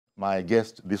my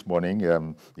guest this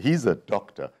morning, he's a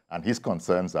doctor, and his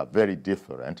concerns are very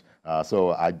different.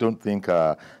 So I don't think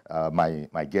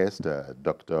my guest,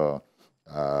 Dr.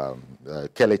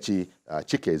 Kelechi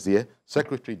Chikezie,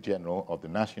 Secretary General of the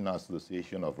National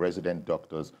Association of Resident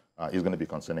Doctors, is going to be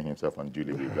concerning himself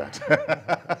unduly with that.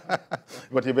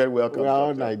 But you're very welcome. We are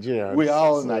all Nigerians. We are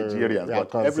all Nigerians,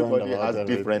 but everybody has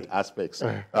different aspects.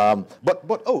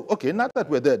 Oh, okay. Now that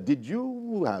we're there,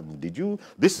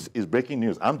 this is breaking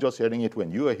news. I'm just hearing it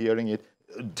when you are hearing it.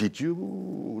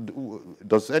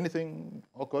 Does anything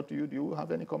occur to you? Do you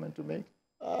have any comment to make?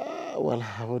 Well,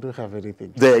 I wouldn't have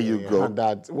anything to there say you go. on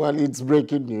that. Well, it's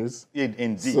breaking news.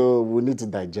 Indeed. So we need to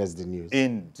digest the news.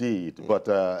 Indeed. But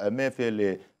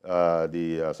Emefiele,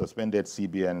 the suspended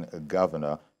CBN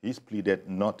governor, he's pleaded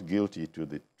not guilty to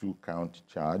the 2-count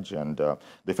charge. And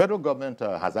the federal government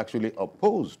has actually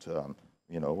opposed,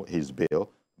 his bail.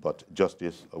 But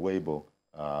Justice Weibo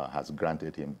has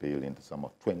granted him bail in the sum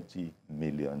of 20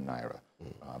 million naira.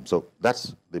 So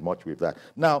that's the much with that.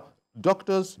 Now,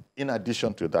 doctors, in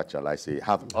addition to that, shall I say,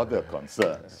 have other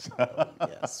concerns.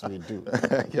 Yes, we do.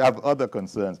 You have other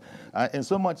concerns. And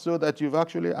so much so that you've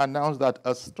actually announced that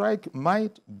a strike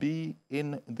might be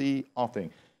in the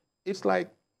offing. It's like,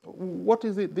 what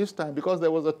is it this time? Because there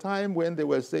was a time when they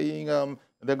were saying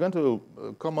they're going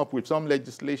to come up with some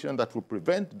legislation that will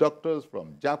prevent doctors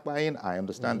from jackpying. I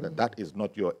understand that that is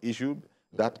not your issue.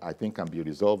 That, I think, can be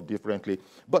resolved differently.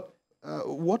 But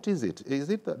what is it? Is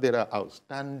it that there are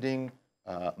outstanding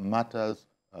matters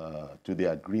to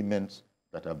the agreements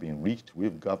that have been reached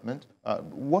with government?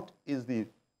 What is the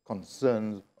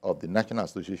concerns of the National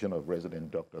Association of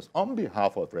Resident Doctors on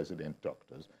behalf of resident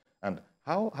doctors? And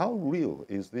how real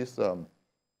is this, the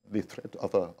threat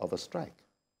of a strike?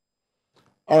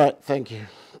 All right, thank you.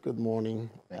 Good morning.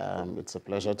 It's a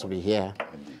pleasure to be here.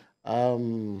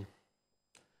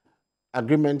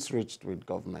 Agreements reached with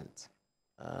government.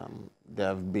 There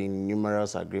have been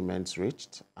numerous agreements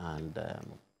reached, and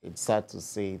it's sad to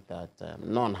say that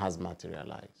none has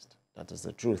materialized. That is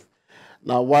the truth.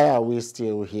 Now, why are we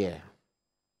still here?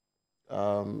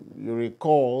 You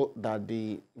recall that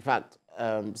in fact,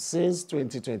 since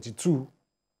 2022,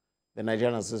 the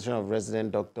Nigerian Association of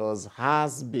Resident Doctors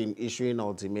has been issuing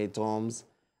ultimatums,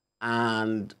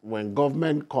 and when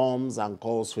government comes and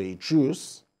calls for a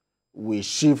truce, we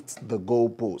shift the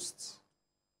goalposts.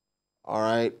 All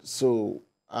right, so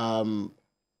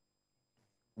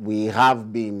we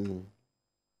have been...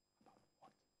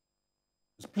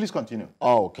 Please continue.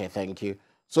 Oh, okay, thank you.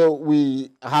 So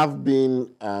we have been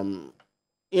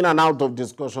in and out of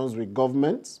discussions with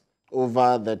government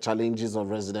over the challenges of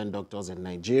resident doctors in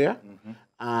Nigeria.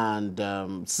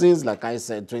 And since, like I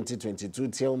said, 2022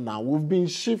 till now, we've been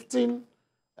shifting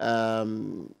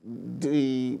the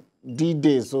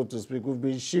D-Day, so to speak. We've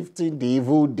been shifting the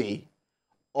evil day,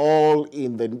 all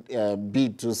in the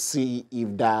bid to see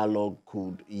if dialogue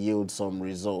could yield some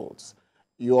results.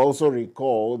 You also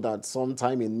recall that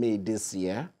sometime in May this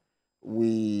year,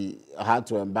 we had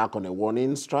to embark on a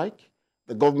warning strike.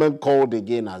 The government called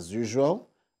again as usual.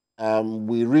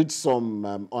 We reached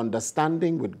some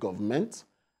understanding with government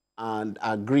and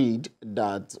agreed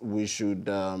that we should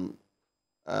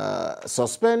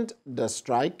suspend the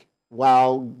strike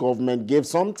while government gave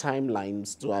some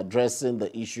timelines to addressing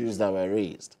the issues that were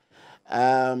raised.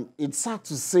 It's sad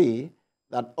to say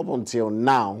that up until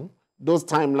now, those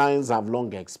timelines have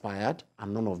long expired,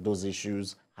 and none of those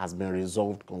issues has been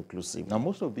resolved conclusively. Now,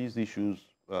 most of these issues,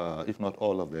 if not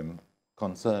all of them,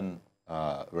 concern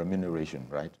remuneration,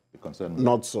 right?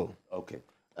 Not so. Okay.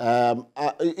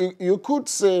 You could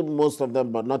say most of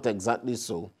them, but not exactly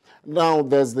so. Now,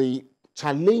 there's the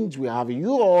challenge we have.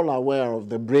 You're all aware of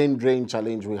the brain drain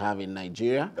challenge we have in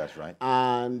Nigeria. That's right.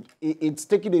 And it's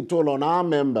taking a toll on our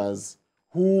members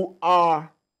who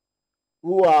are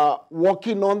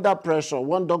working under pressure.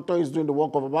 One doctor is doing the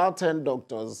work of about 10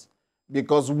 doctors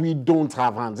because we don't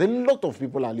have hands. A lot of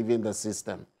people are leaving the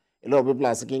system. A lot of people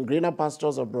are seeking greener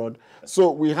pastures abroad.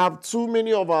 So we have too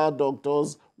many of our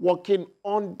doctors working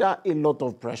under a lot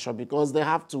of pressure because they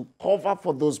have to cover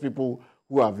for those people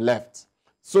who have left.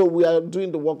 So we are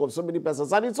doing the work of so many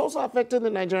persons. And it's also affecting the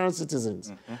Nigerian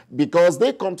citizens because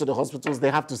they come to the hospitals,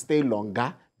 they have to stay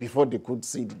longer before they could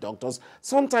see the doctors.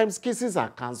 Sometimes cases are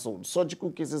cancelled.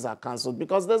 Surgical cases are cancelled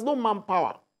because there's no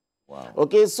manpower. Wow.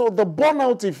 Okay, so the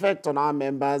burnout effect on our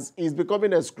members is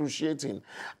becoming excruciating.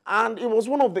 And it was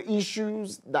one of the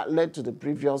issues that led to the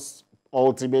previous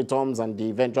ultimatums and the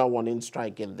eventual warning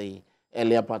strike in the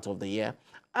earlier part of the year.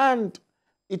 And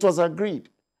it was agreed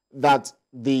that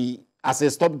as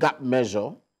a stopgap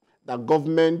measure, the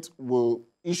government will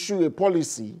issue a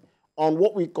policy on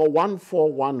what we call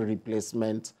 141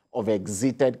 replacement of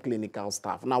exited clinical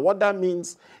staff. Now, what that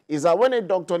means is that when a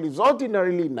doctor leaves,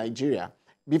 ordinarily in Nigeria,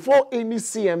 before any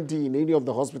CMD in any of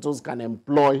the hospitals can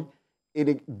employ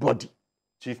anybody,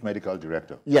 Chief Medical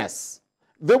Director. yes,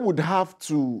 they would have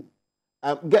to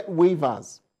get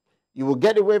waivers. You will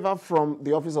get a waiver from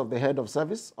the Office of the Head of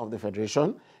Service of the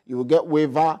Federation. You will get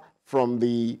waiver from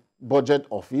the Budget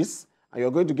Office, and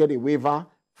you're going to get a waiver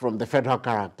from the Federal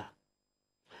Character.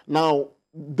 Now,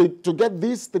 to get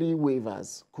these 3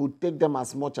 waivers could take them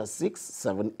as much as 6,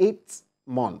 7, 8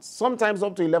 months, sometimes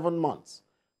up to 11 months,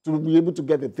 to be able to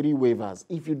get the 3 waivers.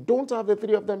 If you don't have the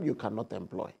 3 of them, you cannot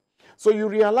employ. So you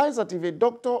realize that if a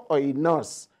doctor or a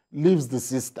nurse leaves the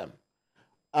system,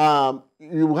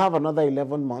 you have another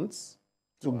 11 months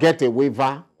to get a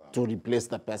waiver to replace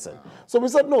the person. So we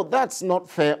said, no, that's not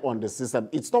fair on the system.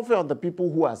 It's not fair on the people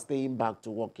who are staying back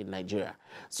to work in Nigeria.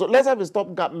 So let's have a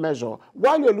stopgap measure.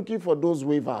 While you're looking for those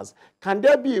waivers, can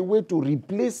there be a way to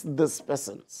replace these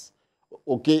persons,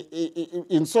 okay,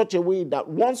 in such a way that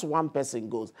once one person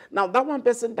goes, now that one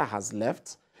person that has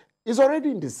left is already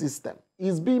in the system.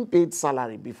 He's being paid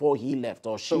salary before he left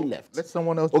or she left. Let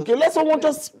someone else. Okay, let someone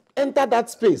just enter that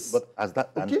space. But as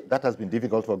that, okay? That has been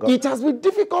difficult for government. It has been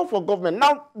difficult for government.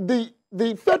 Now, the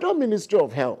Federal Ministry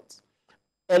of Health,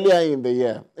 earlier in the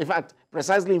year, in fact,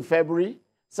 precisely in February,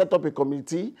 set up a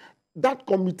committee. That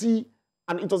committee,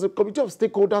 and it was a committee of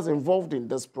stakeholders involved in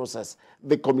this process.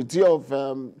 The committee of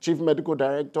chief medical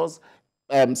directors,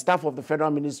 staff of the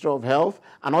Federal Ministry of Health,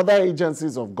 and other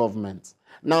agencies of government.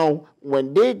 Now,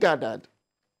 when they gathered,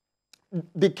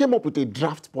 they came up with a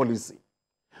draft policy.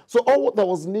 So all that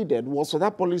was needed was for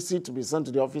that policy to be sent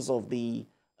to the office of the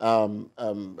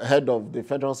head of the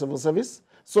Federal Civil Service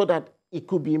so that it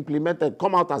could be implemented,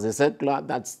 come out as a circular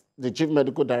that the chief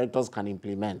medical directors can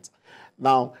implement.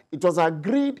 Now, it was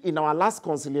agreed in our last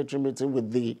conciliatory meeting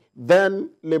with the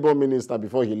then Labour Minister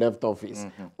before he left office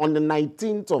on the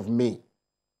 19th of May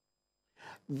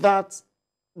that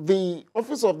the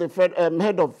office of the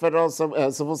head of Federal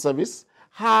Civil Service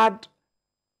had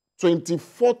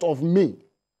 24th of May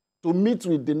to meet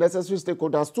with the necessary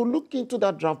stakeholders to look into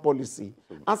that draft policy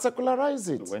and circularize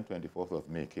it. So when 24th of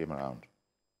May came around,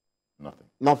 nothing.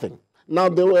 Nothing. Now,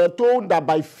 they were told that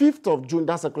by 5th of June,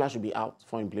 that circular should be out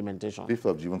for implementation. 5th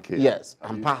of June came. Yes,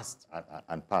 and passed.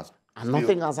 And passed. And Still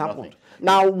nothing has happened. Nothing.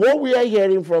 Now, what we are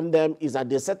hearing from them is that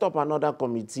they set up another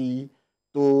committee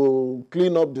to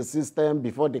clean up the system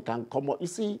before they can come up. You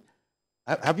see,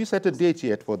 have you set a date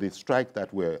yet for the strike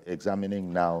that we're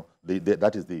examining now?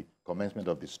 That is the commencement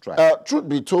of the strike. Truth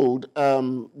be told,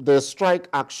 the strike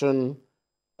action,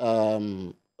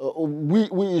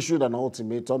 we issued an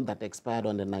ultimatum that expired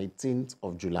on the 19th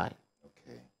of July.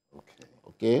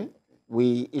 Okay?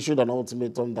 We issued an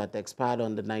ultimatum that expired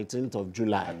on the 19th of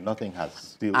July. And nothing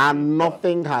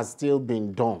has still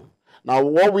been done. Now,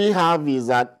 what we have is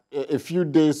that a few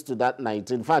days to that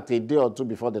 19th, in fact, a day or two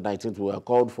before the 19th, we were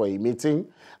called for a meeting,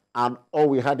 and all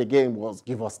we had again was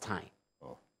give us time.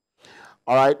 Oh.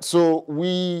 All right, so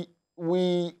we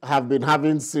have been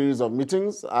having series of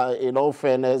meetings. In all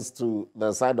fairness to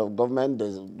the side of government,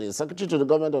 the Secretary to the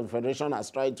Government of the Federation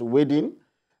has tried to wade in.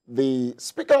 The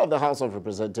Speaker of the House of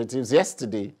Representatives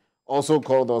yesterday also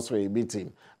called us for a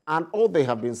meeting. And all they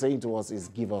have been saying to us is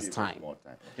give us time. More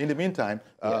time. In the meantime,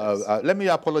 let me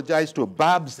apologize to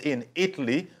Babs in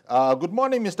Italy. Good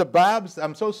morning, Mr. Babs.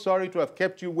 I'm so sorry to have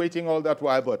kept you waiting all that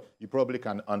while, but you probably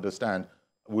can understand.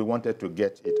 We wanted to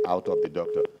get it out of the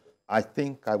doctor. I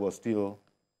think I left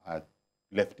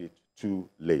it too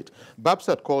late. Babs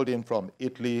had called in from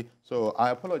Italy, so I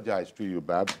apologize to you,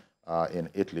 Babs, in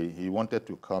Italy. He wanted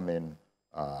to come in.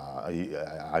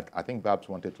 I think Babs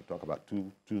wanted to talk about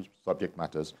two subject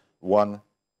matters. One,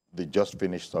 the just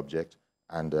finished subject,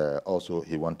 and also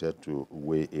he wanted to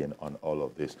weigh in on all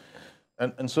of this.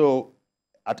 And so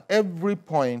at every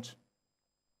point,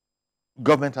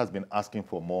 government has been asking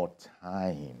for more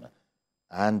time.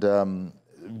 And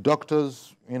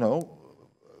doctors, you know,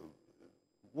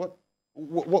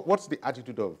 what's the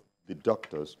attitude of the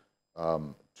doctors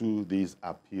to these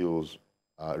appeals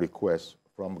requests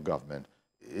from government?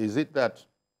 Is it that,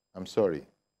 I'm sorry,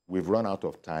 we've run out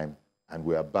of time and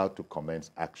we're about to commence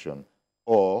action?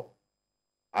 Or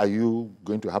are you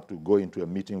going to have to go into a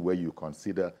meeting where you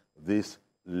consider this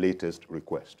latest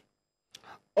request?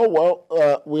 Oh,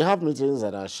 well, we have meetings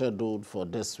that are scheduled for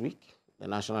this week, the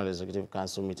National Executive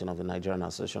Council meeting of the Nigerian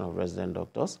Association of Resident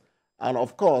Doctors. And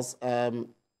of course,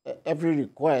 every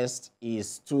request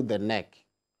is to the NEC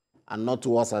and not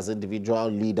to us as individual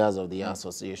leaders of the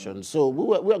association. So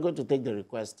we are going to take the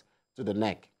request to the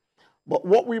NEC. But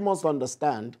what we must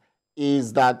understand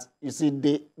is that, you see,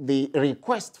 the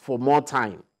request for more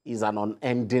time is an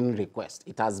unending request.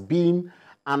 It has been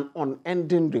an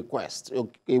unending request.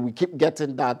 Okay, we keep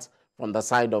getting that from the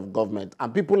side of government,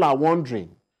 and people are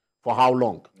wondering, for how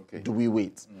long do we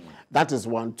wait? That is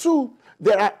one. Two,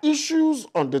 there are issues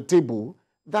on the table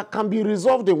that can be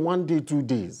resolved in 1 day, 2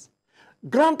 days.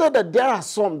 Granted that there are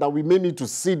some that we may need to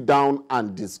sit down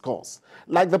and discuss.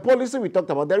 Like the policy we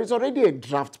talked about, there is already a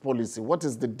draft policy. What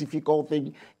is the difficult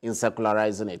thing in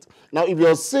secularizing it? Now, if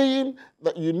you're saying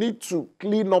that you need to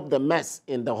clean up the mess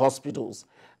in the hospitals,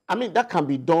 I mean, that can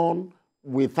be done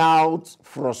without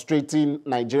frustrating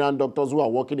Nigerian doctors who are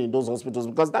working in those hospitals,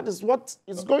 because that is what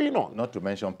is going on. Not to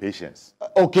mention patients.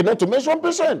 Okay, not to mention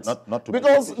patients. Not to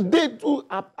because mention they too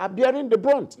are bearing the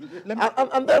brunt.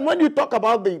 And then when you talk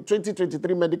about the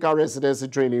 2023 Medical Residency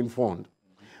Training Fund,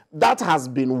 that has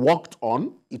been worked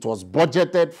on. It was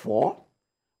budgeted for.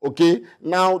 Okay,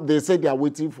 now they say they are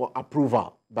waiting for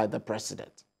approval by the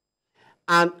president.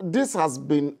 And this has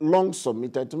been long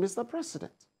submitted to Mr.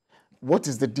 President. What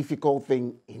is the difficult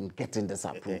thing in getting this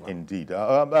approval? Indeed.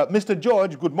 Mr.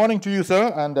 George, good morning to you,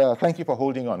 sir, and thank you for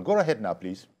holding on. Go ahead now,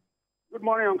 please. Good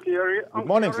morning, Uncle Yori. Good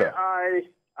morning, sir.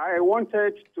 I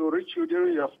wanted to reach you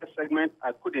during your first segment.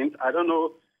 I couldn't. I don't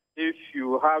know if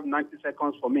you have 90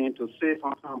 seconds for me to say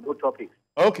something on both topics.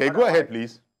 Okay, go ahead,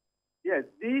 please. Yes,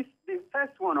 the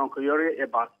first one, Uncle Yori,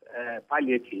 about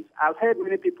palliatives. I've heard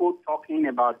many people talking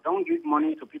about don't give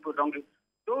money to people, don't give.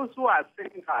 Those who are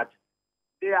saying that,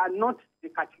 they are not the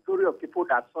category of people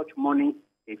that such money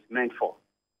is meant for.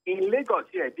 In Lagos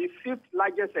here, the 5th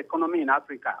largest economy in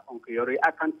Africa, Uncle Yori,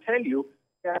 I can tell you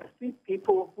there are still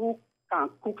people who can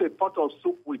cook a pot of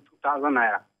soup with 2,000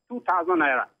 naira. 2,000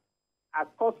 naira. As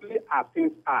costly as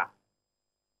things are.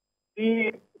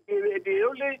 The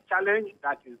only challenge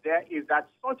that is there is that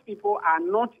such people are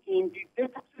not in the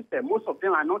data system. Most of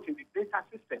them are not in the data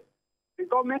system. The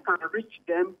government can reach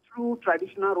them through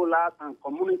traditional rulers and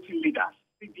community leaders.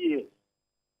 CDA.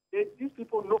 These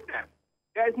people know them.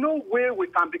 There is no way we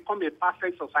can become a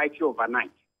perfect society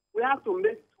overnight. We have to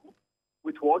make do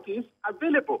with what is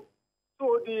available.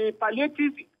 So the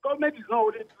palliatives, government is not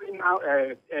only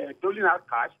doling out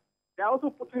cash, they are also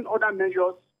putting other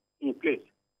measures in place.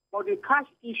 But the cash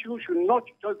issue should not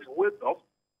just be waved off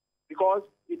because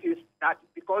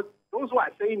those who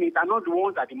are saying it are not the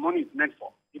ones that the money is meant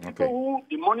for. The people who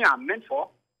the money are meant for,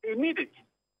 they need it.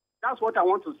 That's what I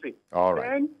want to say. All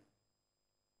right. Then,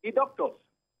 the doctors,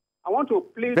 I want to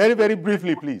please... Very, very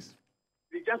briefly, please.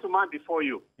 The gentleman before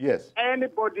you. Yes.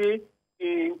 Anybody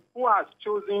who has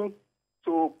chosen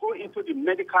to go into the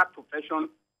medical profession,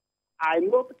 I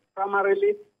know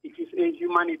primarily it is a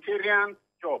humanitarian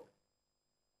job.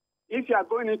 If you are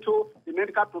going into the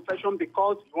medical profession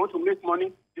because you want to make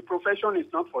money, the profession is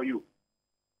not for you.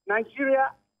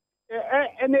 Nigeria,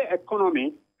 any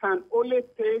economy can only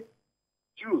pay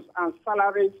dues and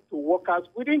salaries to workers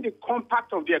within the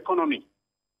compact of the economy.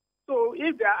 So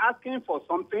if they are asking for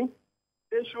something,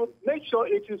 they should make sure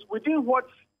it is within what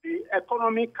the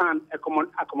economy can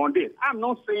accommodate. I'm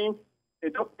not saying a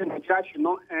doctor in Nigeria should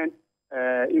not earn,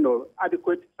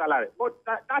 adequate salary, but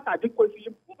that adequacy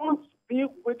must be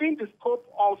within the scope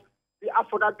of the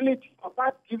affordability of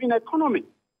that given economy.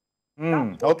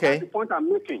 That's the point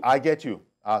I'm making. I get you.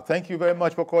 Thank you very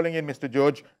much for calling in, Mr.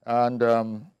 George, and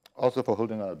also for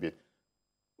holding on a bit.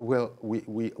 Well,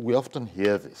 we often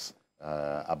hear this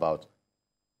about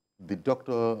the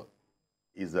doctor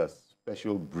is a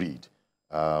special breed.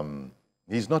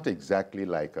 He's not exactly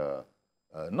like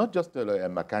not just a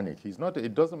mechanic. He's not.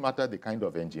 It doesn't matter the kind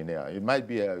of engineer. It might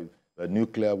be a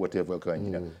nuclear, whatever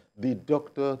engineer. The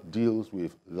doctor deals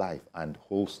with life and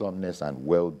wholesomeness and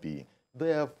well-being.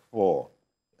 Therefore,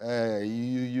 as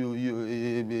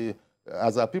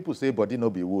our people say, body no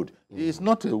be wood. It's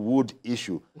not a wood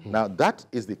issue. Now, that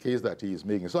is the case that he is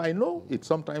making. So I know it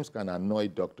sometimes can annoy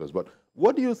doctors, but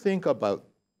what do you think about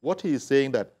what he is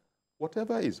saying, that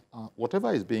whatever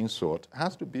is being sought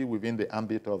has to be within the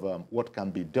ambit of what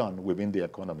can be done within the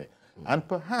economy? And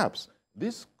perhaps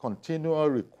this continual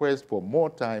request for more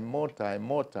time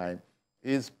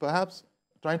is perhaps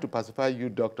trying to pacify you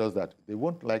doctors that they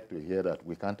won't like to hear that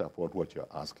we can't afford what you're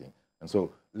asking. And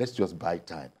so let's just buy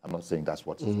time. I'm not saying that's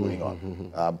what is going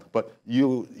on. But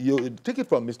you take it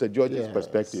from Mr. George's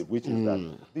perspective, which is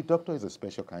that the doctor is a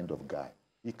special kind of guy.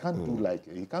 He can't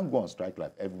he can't go on strike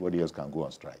like everybody else can go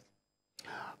on strike.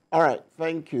 All right,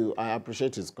 thank you. I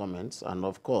appreciate his comments. And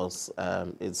of course,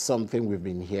 it's something we've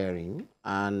been hearing.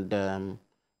 And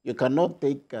you cannot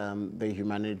take the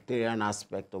humanitarian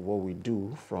aspect of what we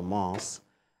do from us.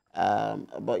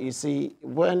 But you see,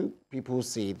 when people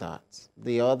say that,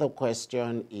 the other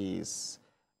question is,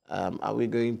 Are we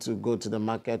going to go to the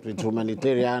market with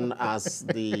humanitarian as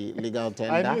the legal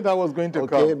tender? I knew that was going to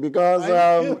come. Okay, because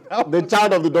the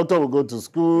child of the doctor will go to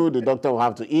school, the doctor will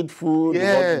have to eat food,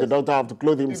 the doctor will have to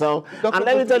clothe himself. And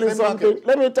let me tell you something.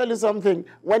 Let me tell you something.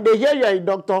 When they hear you're a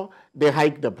doctor, they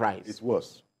hike the price. It's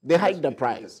worse. They hike the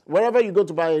price. Wherever you go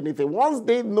to buy anything, once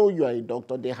they know you are a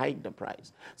doctor, they hike the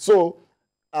price. So,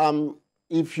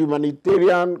 if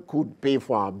humanitarian could pay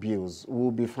for our bills,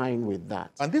 we'll be fine with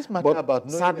that. And this matter about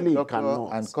knowing sadly, a doctor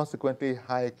and consequently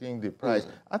hiking the price,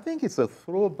 I think it's a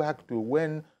throwback to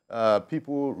when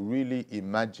people really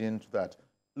imagined that,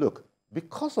 look,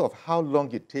 because of how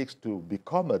long it takes to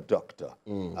become a doctor,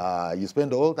 you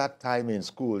spend all that time in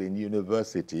school, in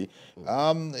university,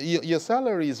 your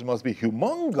salaries must be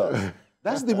humongous.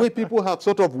 That's the way people have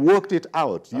sort of worked it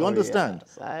out. You understand?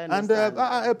 Yes, I understand.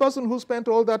 And a person who spent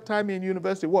all that time in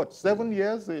university, what, 7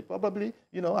 years probably?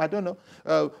 You know, I don't know.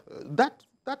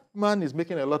 That man is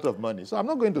making a lot of money. So I'm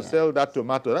not going to sell that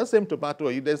tomato. That same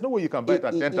tomato, there's no way you can buy it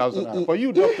at 10,000. For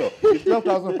you, doctor, it's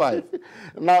 12,500.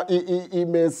 Now, it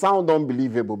may sound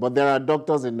unbelievable, but there are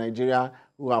doctors in Nigeria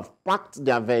who have packed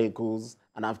their vehicles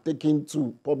and have taken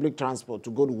to public transport to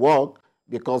go to work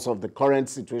because of the current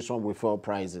situation with fuel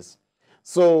prices.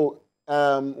 So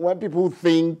when people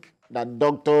think that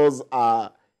doctors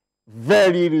are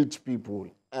very rich people,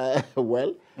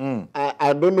 well,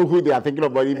 I don't know who they are thinking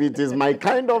about. If it is my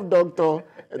kind of doctor,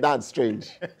 that's strange.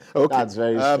 Okay. That's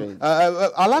very strange.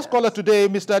 Our last caller today,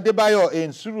 Mr. Adebayo in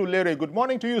Surulere. Good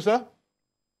morning to you, sir.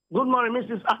 Good morning,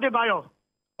 Mrs. Adebayo.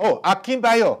 Oh,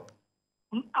 Akinbayo.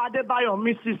 Adebayo,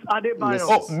 Mrs. Adebayo.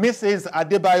 Oh, Mrs.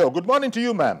 Adebayo. Good morning to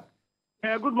you, ma'am.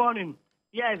 Good morning.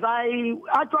 Yes, I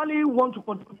actually want to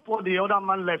continue before the other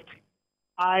man left.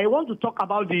 I want to talk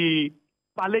about the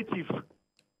palliative.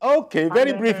 Okay,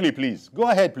 very briefly, please. Go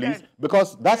ahead, please, yes,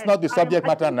 because that's not the subject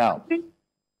matter now.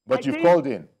 But you've called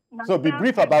in. So be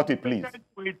brief about it, please.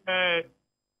 With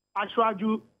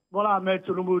Ashwaju Bola Ahmed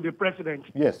Tinubu, the president.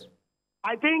 Yes.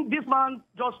 I think this man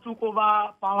just took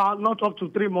over power not up to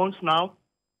 3 months now.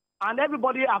 And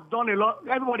everybody have done a lot.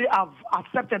 Everybody have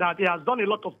accepted that he has done a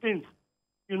lot of things,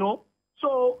 you know.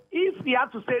 So if he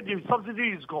had to say the subsidy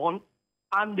is gone,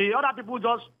 and the other people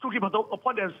just took it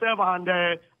upon themselves and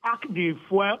act the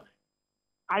fuel,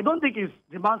 I don't think it's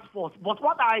the man's fault. But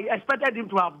what I expected him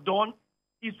to have done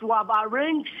is to have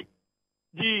arranged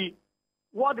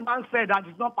what the man said that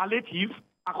is not palliative,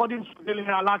 according to the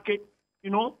Alake,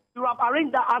 you know, to have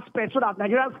arranged that aspect so that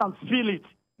Nigerians can feel it.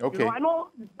 Okay. You know, I know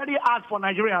it's very hard for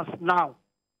Nigerians now,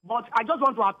 but I just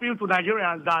want to appeal to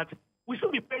Nigerians that we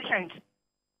should be patient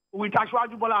with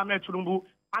Ashwaju Bola Ahmed Tinubu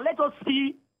and let us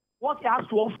see what he has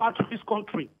to offer to this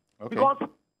country. Okay. Because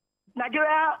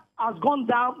Nigeria has gone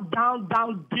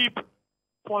down deep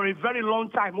for a very long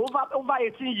time, over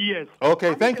 18 years.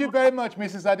 Okay, thank you very much,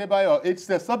 Mrs. Adebayo. It's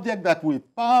a subject that we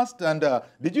passed, and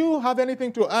did you have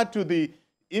anything to add to the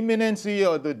imminency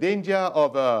or the danger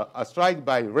of a strike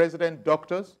by resident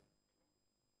doctors?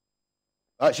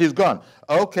 She's gone.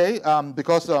 Okay,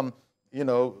 because, you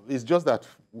know, it's just that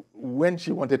when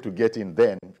she wanted to get in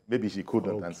then, maybe she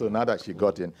couldn't. Okay. And so now that she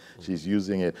got in, she's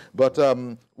using it. But,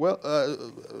 well,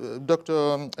 Dr.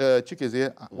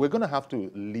 Chikezie, we're going to have to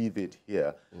leave it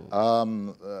here.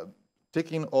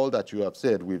 Taking all that you have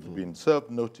said, we've been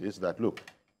served notice that, look,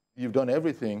 you've done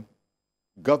everything.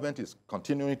 Government is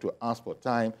continuing to ask for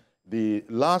time. The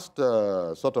last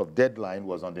sort of deadline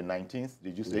was on the 19th,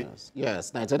 did you say?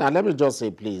 Yes, 19th. And let me just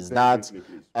say, please, that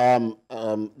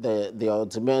the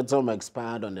ultimatum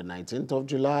expired on the 19th of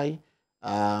July.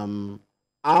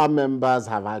 Our members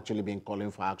have actually been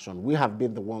calling for action. We have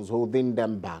been the ones holding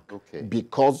them back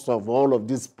because of all of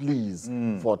these pleas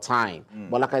for time.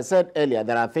 But like I said earlier,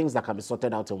 there are things that can be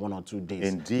sorted out in 1 or 2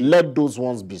 days. Indeed. Let those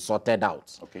ones be sorted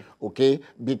out. Okay?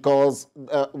 Because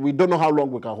we don't know how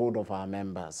long we can hold of our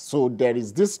members. So there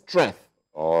is this threat.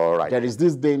 All right. There is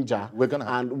this danger.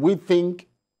 And we think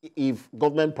if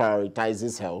government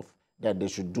prioritizes health, that they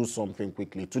should do something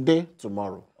quickly. Today,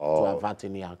 tomorrow, to avert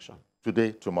any action.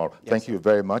 Today, tomorrow. Yes, thank you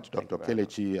very much, Dr.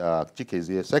 Kelechi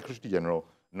Chikezie, Secretary General,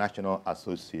 National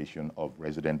Association of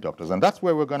Resident Doctors. And that's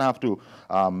where we're going to have to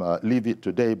leave it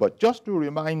today. But just to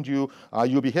remind you,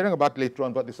 you'll be hearing about later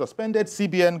on, but the suspended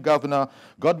CBN Governor,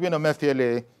 Godwin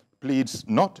Emefiele, pleads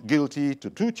not guilty to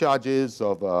 2 charges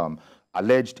of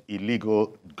alleged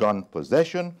illegal gun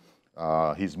possession.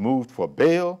 He's moved for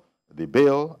bail. The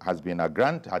bail has been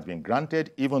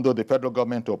granted, even though the federal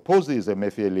government opposes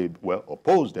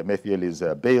opposed Emefiele's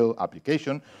bail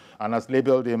application and has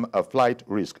labeled him a flight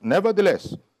risk.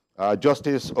 Nevertheless,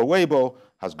 Justice Owebo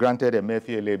has granted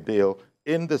Emefiele bail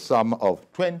in the sum of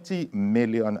 20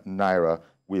 million naira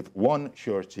with one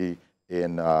surety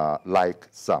in like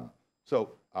some. So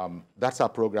that's our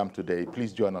program today.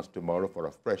 Please join us tomorrow for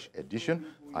a fresh edition.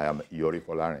 I am Yori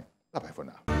Folarin. Bye-bye for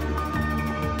now.